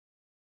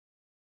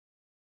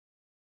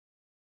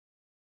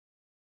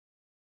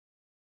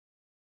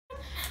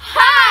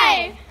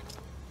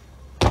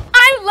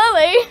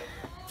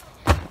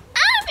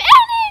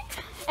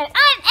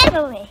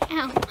silly.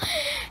 Ow.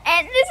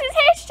 And this is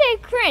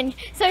hashtag cringe.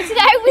 So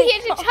today we're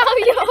here to tell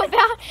you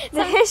about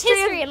The some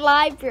history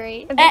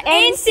library at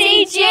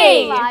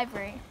NCG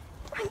Library.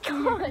 Oh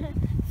my god.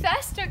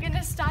 First, we're going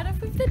to start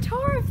off with the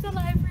tour of the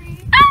library.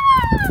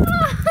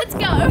 Let's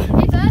go.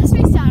 First,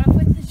 we start off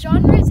with the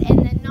genres and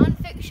the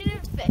non-fiction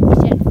and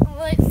fiction.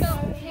 Let's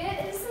go. Here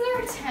is the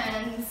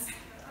returns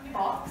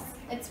box.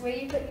 It's where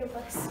you put your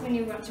books when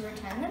you want to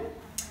return them.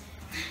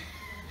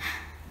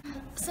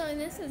 So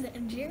this is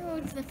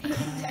Gerald's the pen,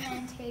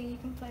 and here you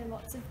can play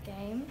lots of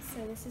games.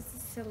 So this is the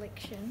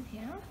selection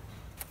here.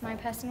 My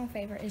personal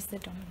favourite is the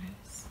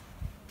dominoes.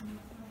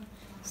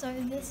 So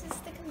this is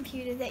the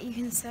computer that you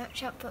can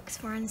search up books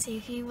for and see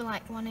if you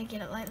want to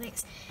get it. Like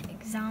this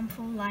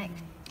example, like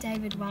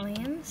David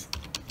Williams.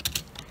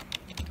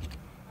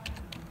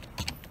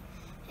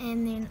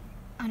 And then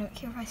I don't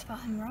care if I spell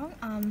him wrong.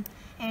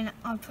 And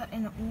I'll put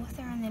in an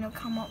author, and then it'll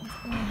come up with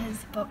all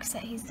his books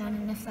that he's done,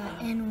 and if they're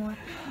in or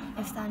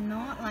if they're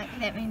not, like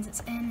that means it's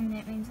in and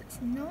that means it's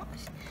not.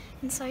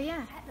 And so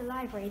yeah. At the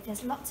library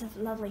there's lots of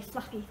lovely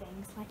fluffy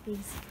things like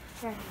these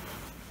very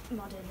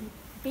modern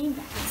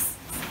beanbags.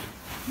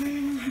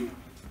 These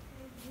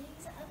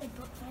are the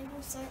book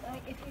labels, so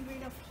like if you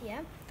read off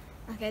here,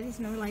 okay, there's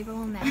no label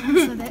on that one,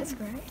 so that's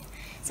great.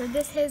 So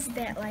this has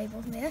that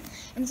label there,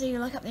 and so you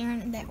look up there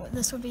and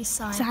this would be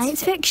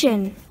science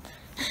fiction.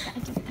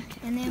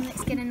 And then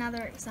let's get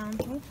another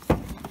example.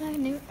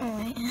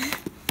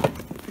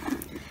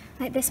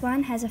 Like this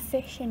one has a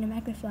fish and a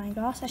magnifying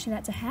glass. Actually,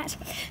 that's a hat.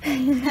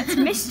 That's a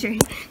mystery.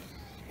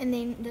 And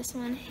then this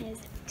one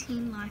has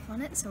teen life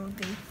on it, so it would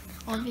be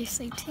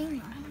obviously teen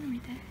life.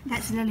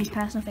 That's Lily's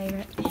personal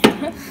favourite.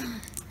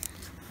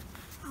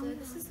 So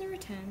this is the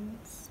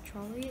returns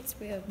trolley. It's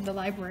where the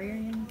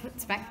librarian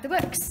puts back the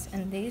books,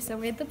 and these are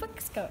where the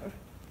books go.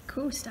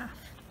 Cool stuff.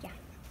 Yeah.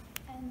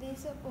 And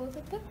these are all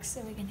the books, so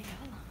we're gonna go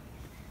along.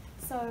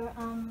 So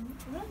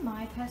one of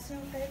my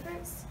personal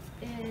favourites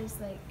is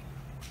like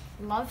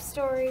love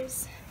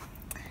stories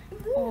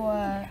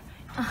or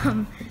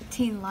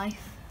teen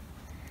life.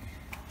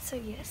 So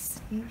yes.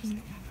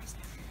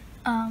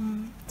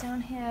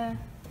 Down here.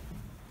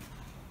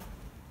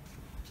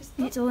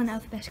 It's all in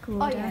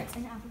alphabetical order. Oh yeah, it's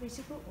in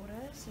alphabetical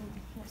order. So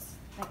yes,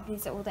 like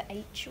these are all the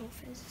H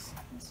authors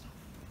and stuff.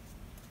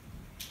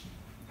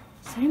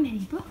 So many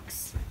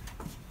books.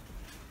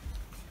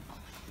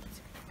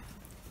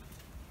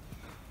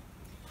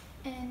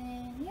 And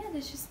then yeah,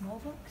 there's just more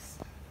books.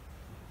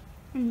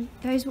 And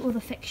those were all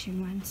the fiction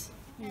ones.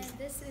 And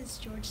this is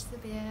George the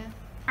Bear.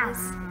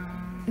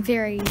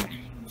 Very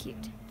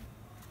cute.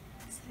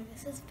 So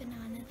this is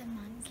Banana the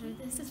Monkey.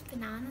 This is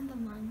Banana the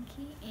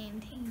Monkey,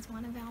 and he's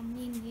one of our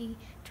many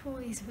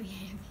toys we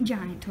have.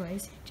 Giant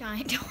toys.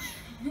 Giant toys.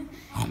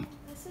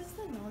 This is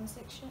the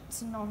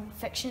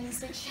non-fiction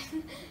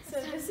section.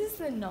 So this is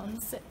the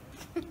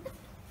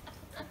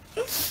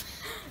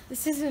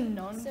This is a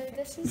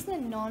this is the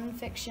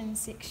non-fiction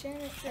section.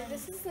 So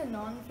this is the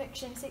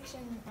non-fiction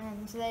section,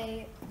 and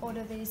they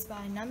order these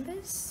by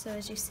numbers. So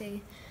as you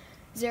see,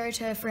 0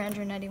 to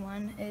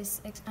 481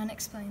 is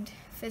unexplained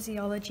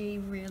physiology,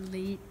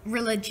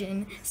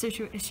 religion,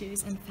 social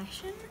issues, and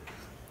fashion.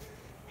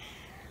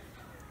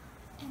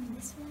 And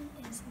this one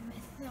is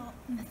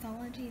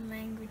mythology,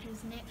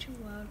 languages, natural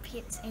world,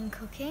 pets, and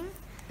cooking.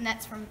 And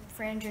that's from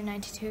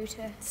 392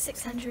 to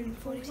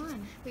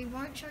 641. We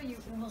won't show you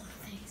all of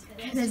these.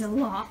 There's a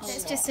lot.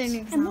 That's just an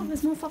example. And look,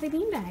 there's more fluffy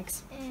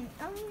beanbags. And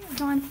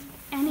Go on,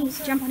 Annie,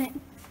 jump on it.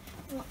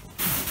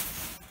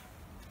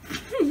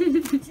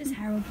 This is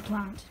Harold the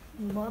Plant.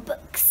 more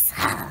books.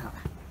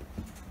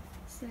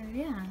 So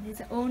yeah,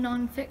 these are all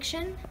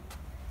non-fiction.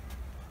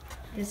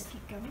 There's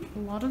a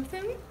lot of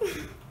them.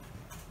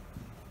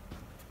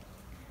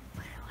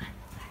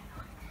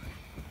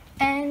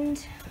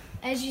 And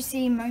as you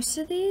see, most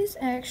of these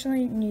are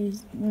actually New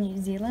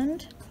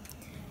Zealand,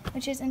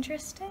 which is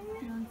interesting.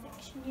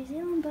 Non-fiction New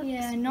Zealand books.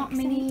 Yeah, not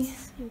many.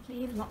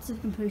 We have lots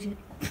of completed.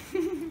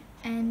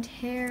 And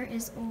here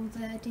is all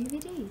the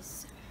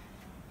DVDs.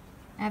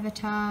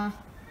 Avatar,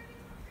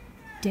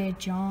 Dear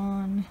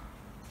John,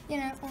 you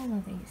know, all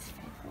of these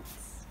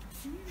favorites.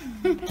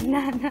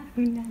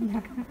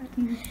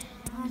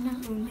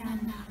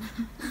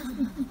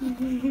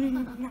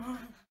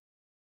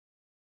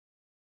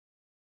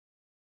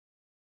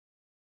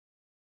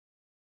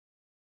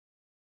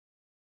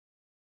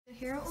 So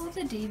here are all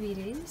the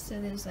DVDs.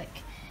 So there's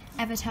like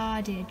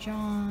Avatar, Dear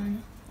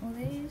John, all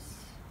these.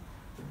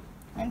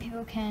 And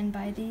people can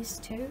buy these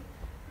too,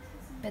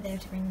 but they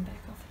have to bring them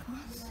back, of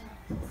course.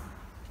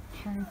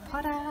 Harry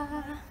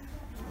Potter.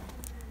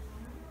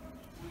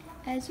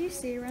 As you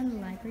see around the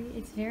library,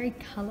 it's very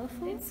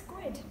colourful. It's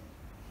squid.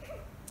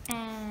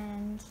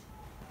 And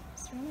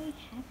it's really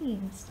happy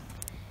and stuff.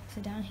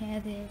 So down here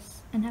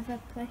there's another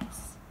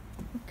place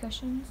with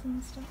cushions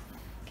and stuff.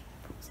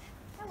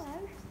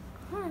 Hello.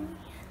 Hi.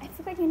 I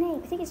forgot your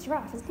name. I think it's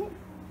Giraffe, isn't it?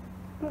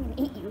 I'm gonna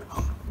eat you.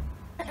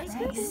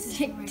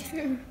 Stick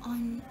to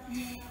on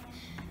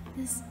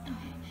this.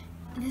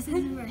 This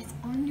is where it's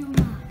on your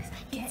marks.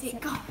 Get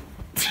it, go.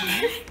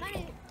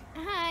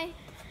 Hi.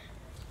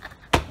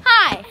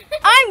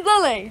 I'm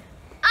Lily.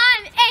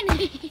 I'm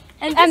Annie.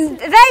 And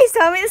they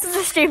told me this is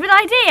a stupid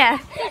idea.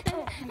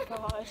 Oh my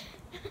god.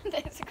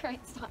 That's a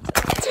great start.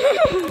 How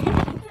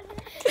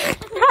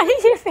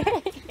did you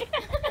feel?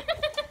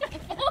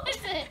 What is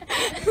it?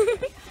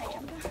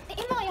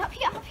 Emily, up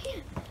here, up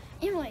here.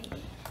 Emily.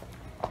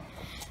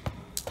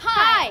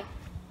 Hi.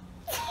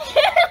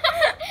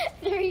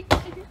 3, 2.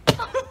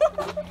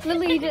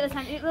 Lily, you do it this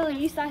time. Lily,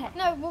 you start it.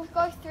 No, we'll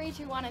go 3,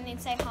 2, 1 and then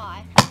say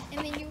hi.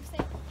 And then you'll say.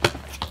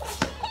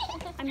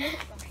 I'm with the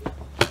brush.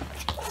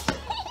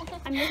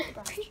 I'm with the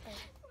brush.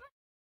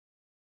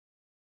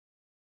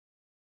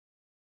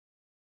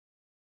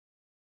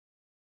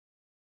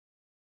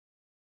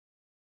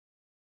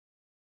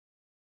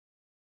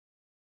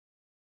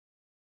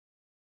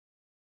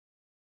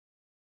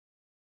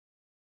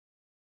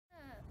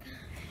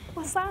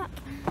 What's that?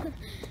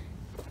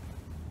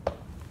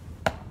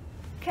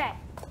 Okay,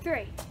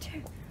 3,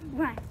 2,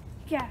 1,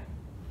 go.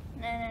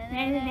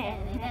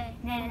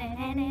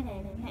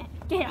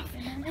 Get off.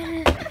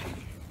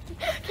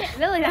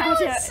 Lily, That was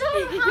so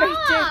hard.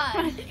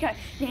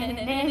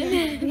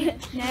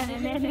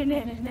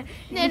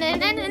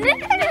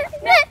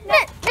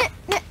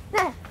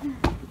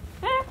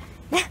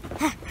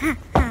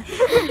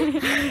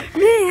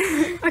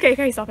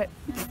 Okay, stop it.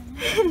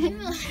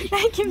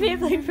 That can be a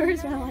blooper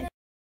as well.